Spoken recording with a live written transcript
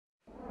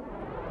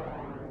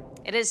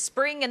It is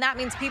spring, and that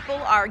means people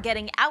are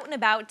getting out and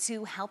about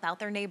to help out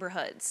their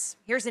neighborhoods.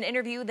 Here's an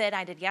interview that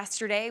I did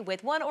yesterday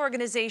with one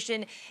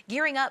organization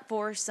gearing up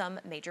for some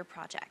major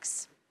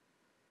projects.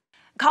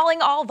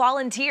 Calling all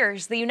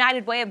volunteers, the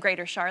United Way of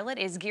Greater Charlotte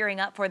is gearing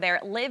up for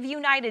their Live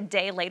United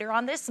Day later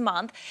on this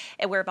month,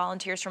 where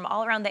volunteers from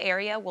all around the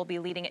area will be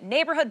leading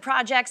neighborhood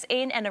projects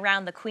in and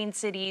around the Queen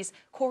City's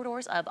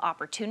corridors of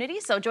opportunity.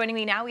 So joining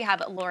me now, we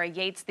have Laura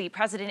Yates, the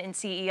president and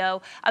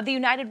CEO of the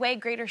United Way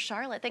Greater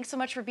Charlotte. Thanks so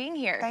much for being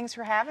here. Thanks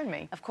for having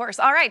me. Of course.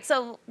 All right,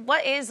 so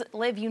what is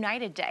Live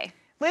United Day?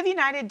 Live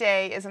United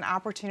Day is an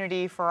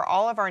opportunity for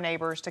all of our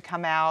neighbors to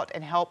come out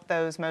and help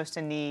those most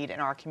in need in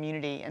our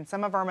community and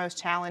some of our most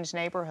challenged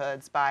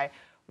neighborhoods by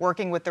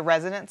working with the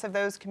residents of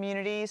those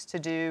communities to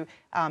do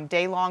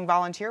day-long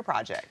volunteer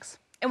projects.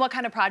 And what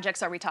kind of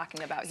projects are we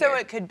talking about here? So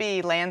it could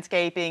be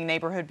landscaping,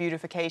 neighborhood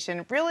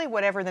beautification, really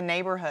whatever the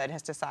neighborhood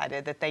has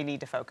decided that they need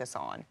to focus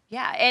on.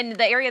 Yeah, and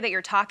the area that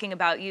you're talking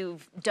about,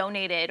 you've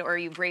donated or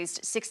you've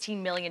raised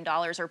 $16 million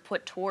or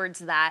put towards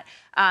that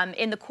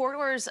in the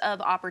corridors of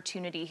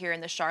opportunity here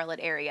in the Charlotte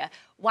area.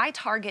 Why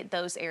target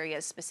those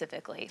areas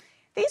specifically?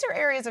 These are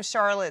areas of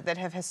Charlotte that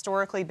have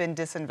historically been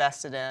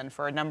disinvested in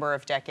for a number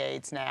of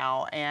decades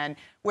now, and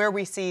where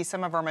we see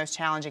some of our most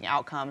challenging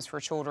outcomes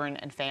for children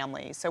and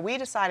families. So we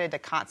decided to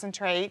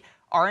concentrate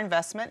our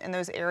investment in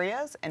those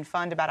areas and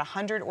fund about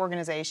 100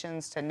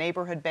 organizations to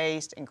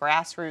neighborhood-based and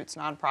grassroots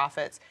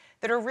nonprofits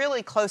that are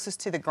really closest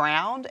to the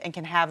ground and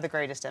can have the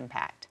greatest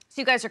impact.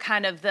 So you guys are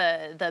kind of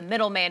the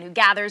middleman who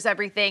gathers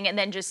everything and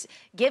then just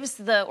gives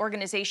the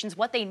organizations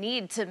what they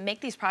need to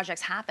make these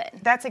projects happen.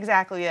 That's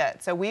exactly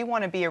it. So we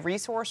want to be a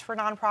resource for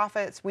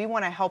nonprofits. We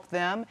want to help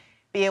them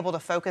be able to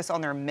focus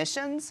on their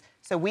missions.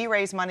 So we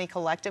raise money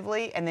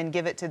collectively and then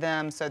give it to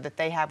them so that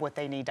they have what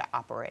they need to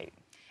operate.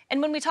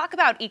 And when we talk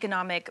about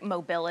economic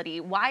mobility,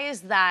 why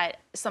is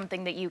that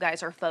something that you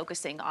guys are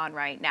focusing on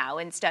right now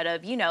instead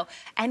of,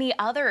 any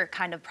other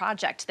kind of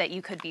project that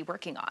you could be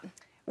working on?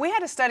 We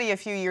had a study a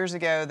few years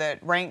ago that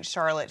ranked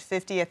Charlotte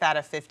 50th out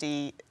of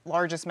 50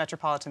 largest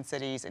metropolitan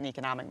cities in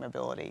economic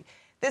mobility.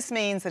 This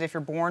means that if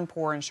you're born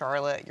poor in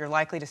Charlotte, you're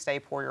likely to stay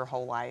poor your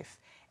whole life.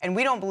 And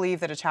we don't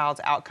believe that a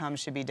child's outcome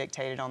should be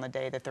dictated on the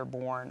day that they're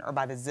born or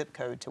by the zip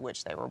code to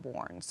which they were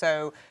born.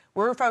 So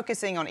we're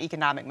focusing on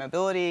economic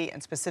mobility and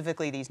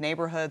specifically these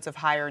neighborhoods of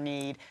higher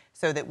need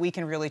so that we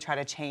can really try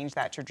to change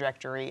that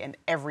trajectory and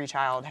every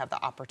child have the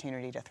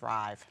opportunity to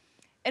thrive.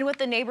 And with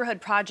the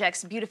neighborhood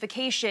projects,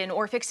 beautification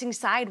or fixing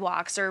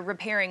sidewalks or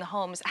repairing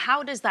homes,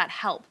 how does that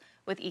help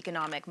with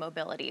economic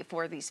mobility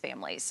for these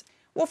families?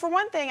 Well, for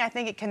one thing, I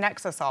think it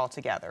connects us all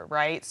together,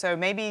 right? So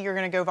maybe you're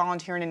going to go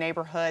volunteer in a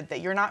neighborhood that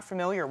you're not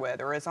familiar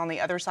with or is on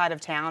the other side of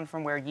town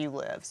from where you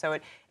live. So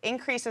it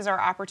increases our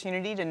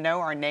opportunity to know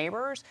our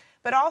neighbors,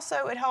 but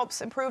also it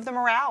helps improve the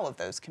morale of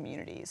those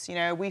communities.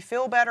 We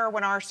feel better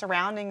when our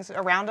surroundings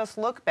around us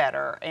look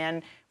better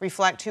and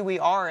reflect who we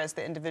are as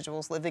the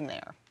individuals living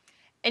there.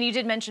 And you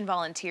did mention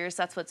volunteers.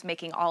 That's what's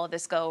making all of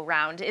this go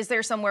around. Is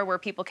there somewhere where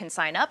people can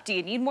sign up? Do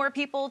you need more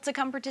people to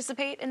come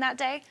participate in that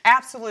day?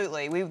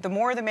 Absolutely. The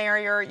more the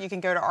merrier. You can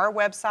go to our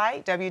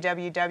website,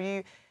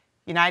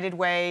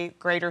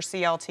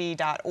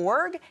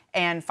 www.unitedwaygreaterclt.org,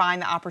 and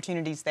find the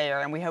opportunities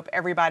there. And we hope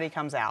everybody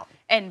comes out.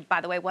 And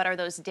by the way, what are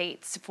those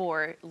dates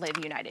for Live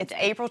United Day? It's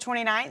April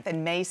 29th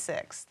and May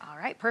 6th. All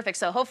right, perfect.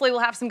 So hopefully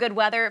we'll have some good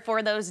weather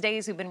for those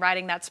days. We've been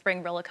riding that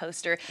spring roller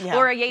coaster. Yeah,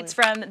 Laura Yates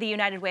from the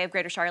United Way of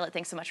Greater Charlotte,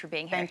 thanks so much for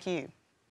being here. Thank you.